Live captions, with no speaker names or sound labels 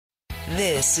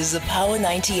This is a Power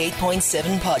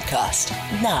 98.7 podcast.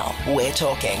 Now we're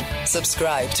talking.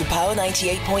 Subscribe to Power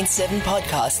 98.7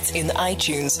 podcasts in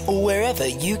iTunes or wherever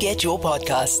you get your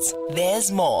podcasts.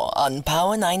 There's more on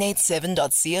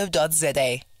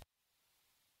power987.co.za.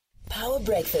 Power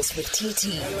Breakfast with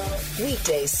TT.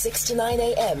 Weekdays 6 to 9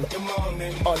 a.m.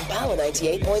 on Power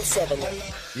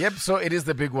 98.7. Yep, so it is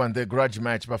the big one, the grudge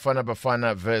match.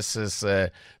 Bafana versus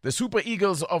the Super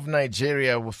Eagles of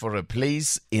Nigeria for a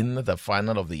place in the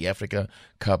final of the Africa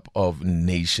Cup of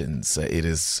Nations. It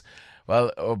is...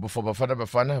 Well, for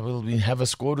Bafana, we have a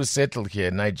score to settle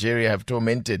here. Nigeria have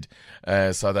tormented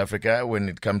South Africa when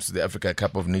it comes to the Africa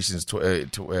Cup of Nations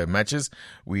matches.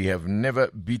 We have never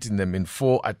beaten them in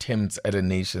 4 attempts at a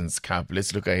Nations Cup.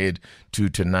 Let's look ahead to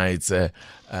tonight's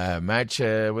match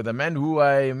with a man who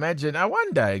I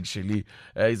wonder actually,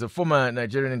 he's a former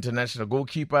Nigerian international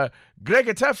goalkeeper, Greg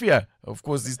Etafia. Of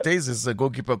course, these days is a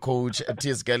goalkeeper coach at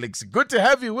TS Galaxy. Good to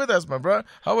have you with us, my bro.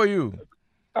 How are you?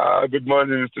 Good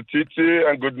morning, Mr. Titi,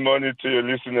 and good morning to your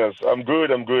listeners. I'm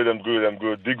good.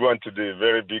 Big one today,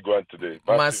 very big one today.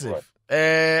 Massive.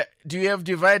 Do you have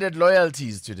divided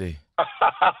loyalties today?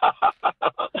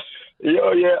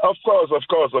 Yeah, of course. I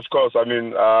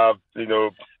mean, got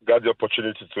the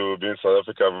opportunity to be in South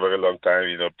Africa for a very long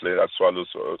time, playing at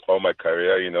Swallows all my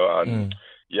career, and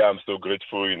yeah, I'm so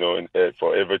grateful,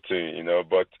 for everything,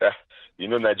 but...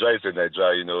 Nigeria is a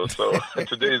Nigeria, so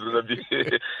today is gonna be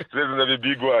a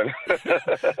big one.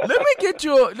 Let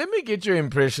me get your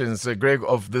impressions, Greg,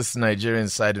 of this Nigerian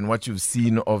side and what you've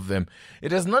seen of them.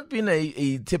 It has not been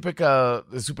a typical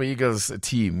Super Eagles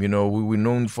team. We were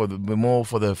known for more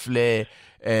for the flair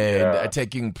and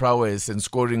attacking prowess and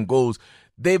scoring goals.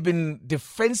 They've been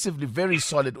defensively very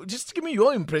solid. Just give me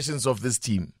your impressions of this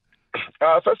team.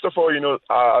 First of all,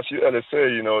 as you earlier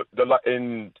say,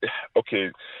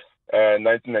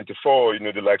 1994,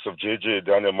 the likes of JJ,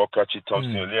 Daniel Mokachi,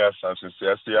 Thompson, Elias, Samson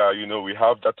Siasia, we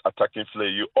have that attacking flair.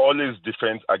 You always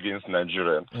defend against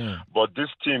Nigeria. But this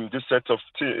team, this set of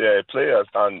players,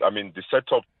 and the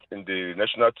setup in the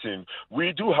national team,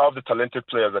 we do have the talented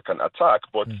players that can attack,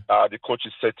 but the coach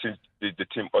is setting the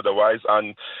team otherwise,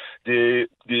 and the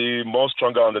more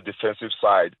stronger on the defensive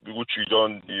side, which you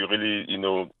really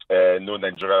know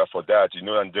Nigeria for that.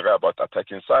 Nigeria about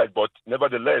attacking side, but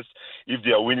nevertheless, if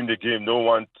they are winning the game, no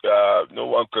one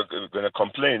gonna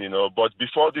complain. But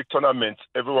before the tournament,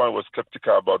 everyone was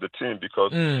skeptical about the team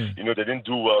because they didn't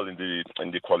do well in the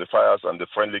qualifiers and the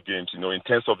friendly games. In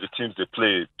terms of the teams they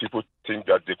play, people think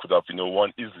that they could have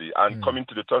won easily. And coming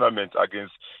to the tournament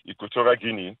against Equatorial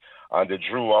Guinea, and they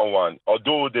drew 1-1.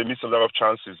 Although they missed a lot of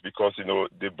chances because,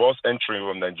 the boss entering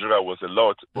from Nigeria was a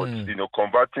lot, but,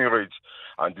 converting rate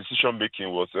and decision-making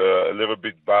was a little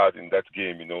bit bad in that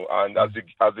game, And as the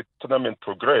tournament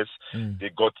progressed, they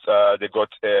got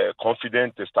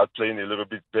confident, they start playing a little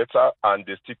bit better, and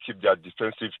they still keep their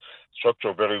defensive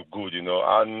structure very good,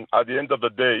 And at the end of the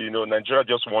day, Nigeria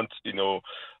just wants, the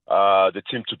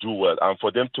team to do well, and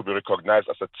for them to be recognized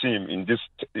as a team in this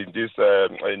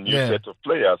new set of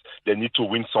players, they need to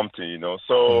win something,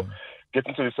 So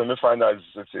getting to the semi-final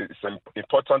is an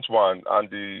important one, and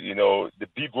the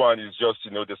big one is just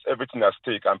there's everything at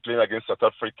stake. I'm playing against South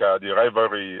Africa, the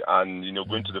rivalry, and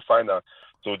going to the final.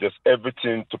 So there's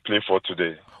everything to play for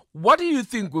today. What do you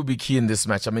think will be key in this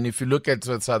match? I mean, if you look at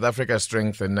South Africa's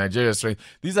strength and Nigeria's strength,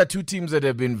 these are two teams that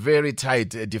have been very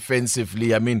tight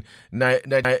defensively. I mean,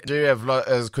 Nigeria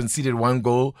has conceded 1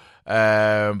 goal.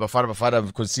 Bafana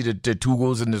have conceded 2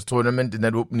 goals in this tournament in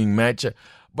that opening match.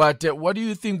 But what do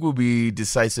you think will be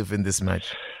decisive in this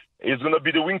match? It's going to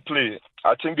be the wing play.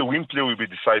 I think the wing play will be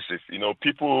decisive.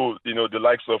 People, the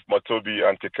likes of Matobi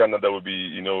and Tekana that will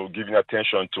be, giving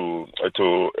attention to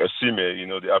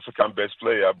Esime, the African best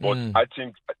player. But I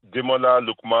think Demola,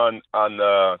 Lukman, and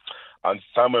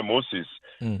Samuel Moses,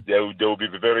 they will be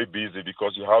very busy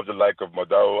because you have the like of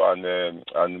Madao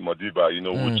and Modiba,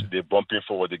 which they're bumping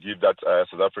forward. They give that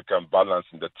South African balance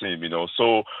in the team,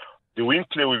 So the wing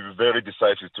play will be very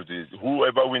decisive today.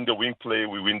 Whoever win the wing play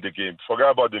will win the game. Forget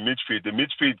about the midfield. The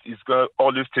midfield is going to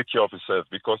always take care of itself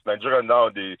because Nigeria now,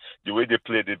 the way they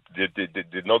play, they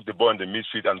knock the ball in the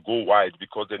midfield and go wide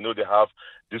because they know they have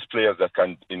these players that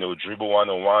can, dribble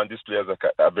one-on-one. These players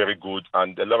are very good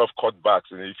and a lot of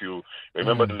cutbacks. And if you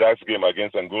remember the last game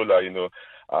against Angola,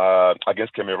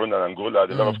 against Cameroon and Angola,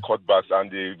 a lot of cutbacks,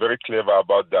 and they're very clever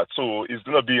about that. So it's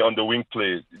going to be on the wing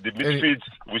play. The midfield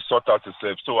we sort out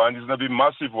itself. So, and it's going to be a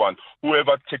massive one.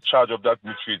 Whoever take charge of that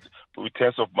midfield, in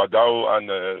terms of Madao and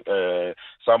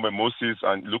Samuel Moses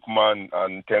and Lukman,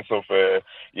 and in terms of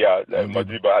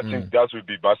Madiba, I think that will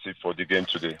be massive for the game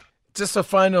today. Just a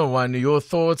final one. Your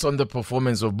thoughts on the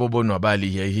performance of Bobo Nwabali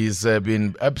here? He's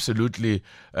been absolutely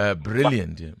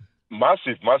brilliant. Yeah.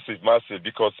 Massive.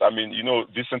 Because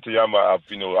Vincent Yama have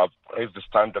raised the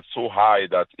standard so high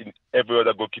that in every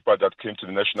other goalkeeper that came to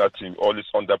the national team, always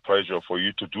under pressure for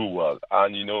you to do well.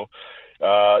 And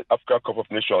African Cup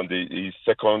of Nations, his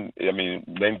second,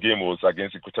 main game was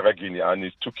against Equatorial Guinea, and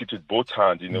he took it with both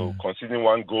hands. Conceding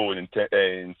 1 goal in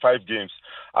 5 games.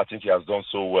 I think he has done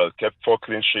so well. Kept 4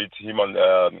 clean sheets. Him and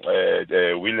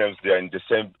Williams, they are in the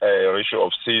same ratio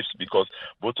of saves because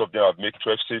both of them have made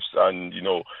 12 saves, and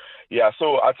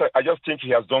so I just think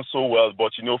he has done so well.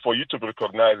 But, for you to be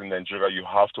recognized in Nigeria, you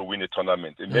have to win a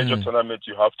tournament. A major tournament,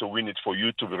 you have to win it for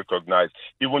you to be recognized.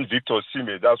 Even Victor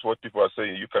Osimhen, that's what people are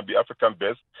saying. You can be African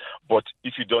best, but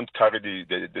if you don't carry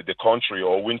the country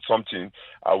or win something,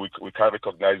 we can't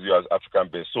recognize you as African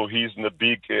best. So he's in a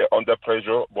big under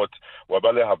pressure, but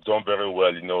Nwabali have done very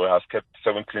well. He has kept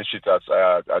 7 clean sheets at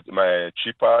my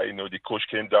Chipa. The coach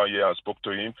came down here and spoke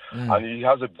to him, and he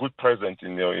has a good presence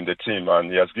in the team, and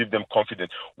he has given them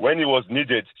confidence. When he was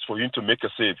needed for him to make a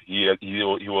save, he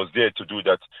was there to do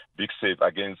that big save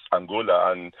against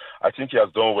Angola, and I think he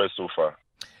has done well so far.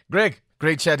 Greg,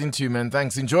 great chatting to you, man.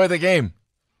 Thanks. Enjoy the game.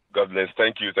 God bless.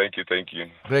 Thank you.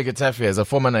 Greg Etafe, as a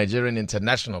former Nigerian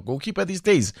international goalkeeper these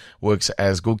days, works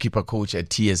as goalkeeper coach at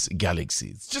TS Galaxy.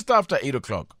 It's just after 8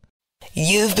 o'clock.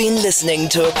 You've been listening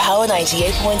to a Power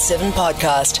 98.7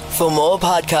 podcast. For more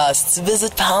podcasts,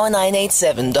 visit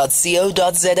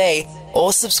power987.co.za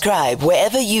or subscribe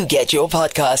wherever you get your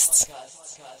podcasts.